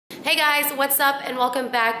Hey guys, what's up and welcome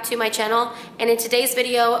back to my channel. And in today's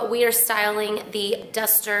video, we are styling the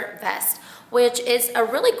duster vest, which is a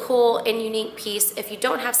really cool and unique piece. If you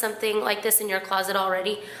don't have something like this in your closet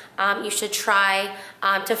already, you should try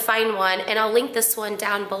to find one. And I'll link this one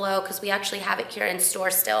down below because we actually have it here in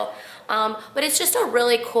store still. But it's just a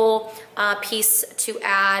really cool piece to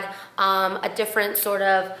add a different sort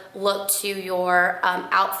of look to your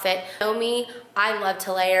outfit. You know me, I love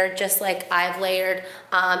to layer, just like I've layered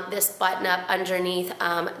this button up underneath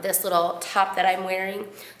this little top that I'm wearing.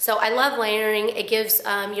 So I love layering. It gives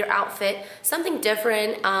your outfit something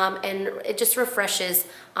different and it just refreshes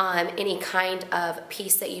any kind of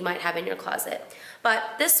piece that you might have in your closet. But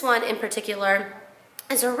this one in particular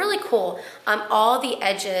is a really cool. All the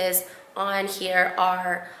edges on here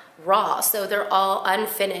are raw, so they're all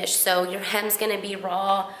unfinished. So your hem's gonna be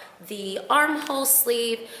raw. The armhole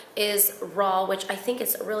sleeve is raw, which I think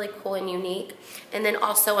is really cool and unique. And then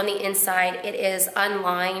also on the inside, it is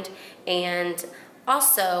unlined, and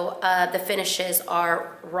also the finishes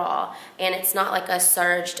are raw, and it's not like a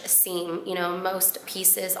serged seam. You know, most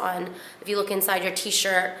pieces on, if you look inside your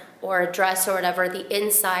t-shirt or a dress or whatever, the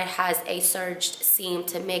inside has a serged seam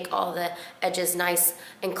to make all the edges nice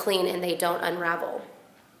and clean and they don't unravel.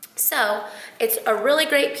 So it's a really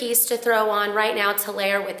great piece to throw on right now to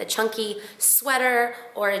layer with a chunky sweater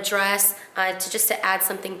or a dress to add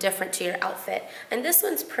something different to your outfit. And this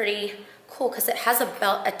one's pretty cool because it has a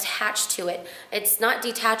belt attached to it. It's not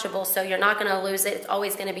detachable, so you're not gonna lose it. It's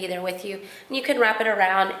always gonna be there with you. And you can wrap it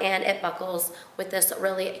around and it buckles with this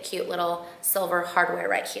really cute little silver hardware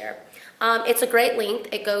right here. It's a great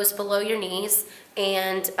length. It goes below your knees,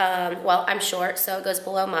 and well, I'm short, so it goes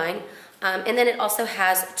below mine. And then it also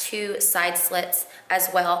has two side slits as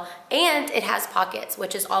well, and it has pockets,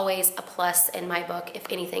 which is always a plus in my book if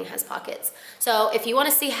anything has pockets. So if you want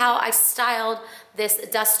to see how I styled this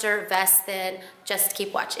duster vest, then just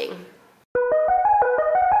keep watching.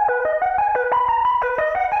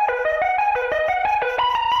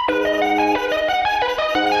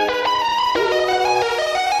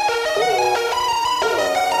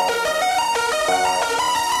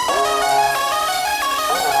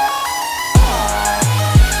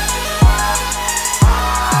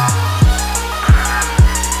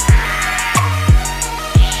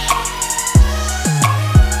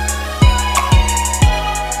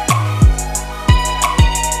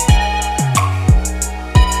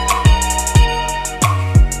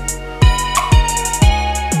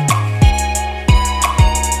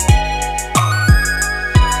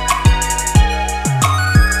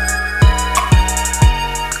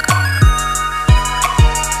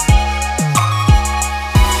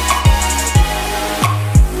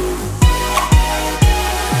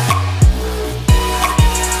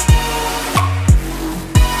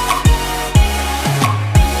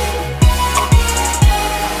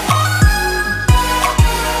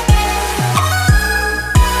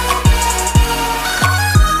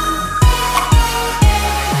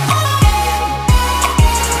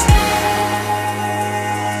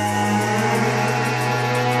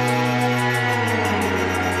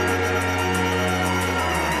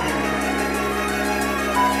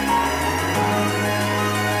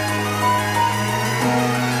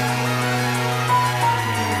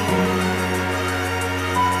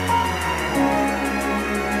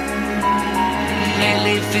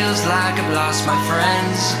 Feels like I've lost my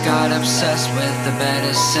friends, got obsessed with the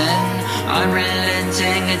medicine,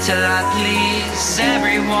 unrelenting until I please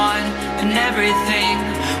everyone and everything.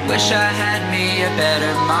 Wish I had me a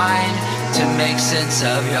better mind to make sense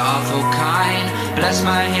of your awful kind. Bless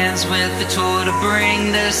my hands with the tool to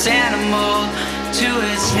bring this animal to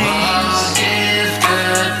its knees. Oh, give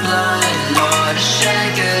good blood, Lord,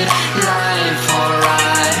 shed good life, or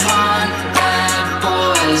I hunt bad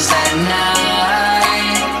boys at night.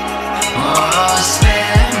 Oh,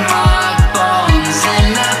 spare my bones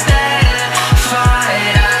in a better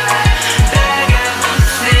fight. I beg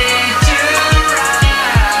everything to right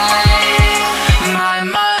my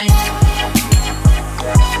mind.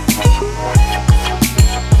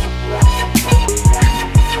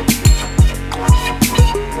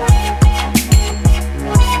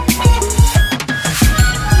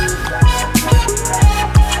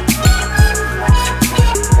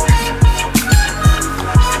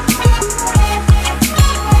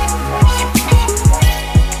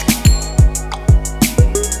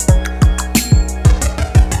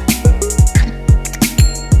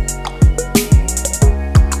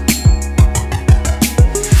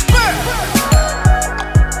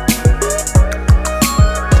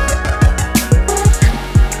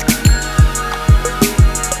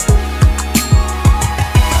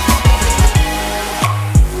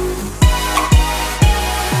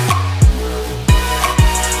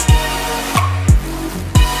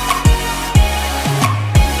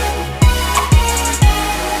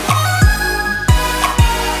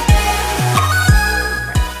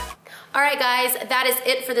 right, guys, that is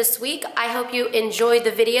it for this week. I hope you enjoyed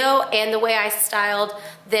the video and the way I styled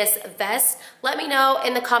this vest. Let me know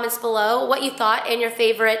in the comments below what you thought and your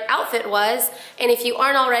favorite outfit was. And if you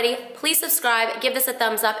aren't already, please subscribe, give this a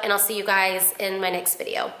thumbs up, and I'll see you guys in my next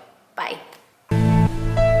video. Bye.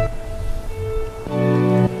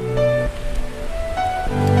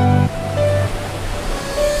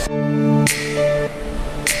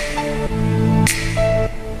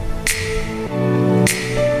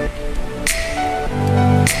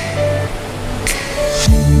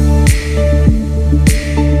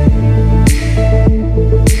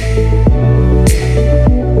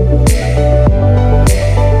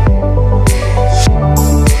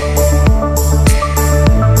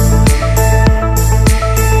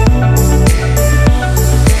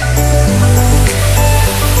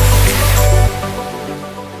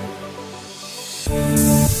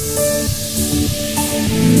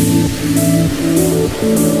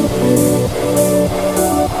 Thank you.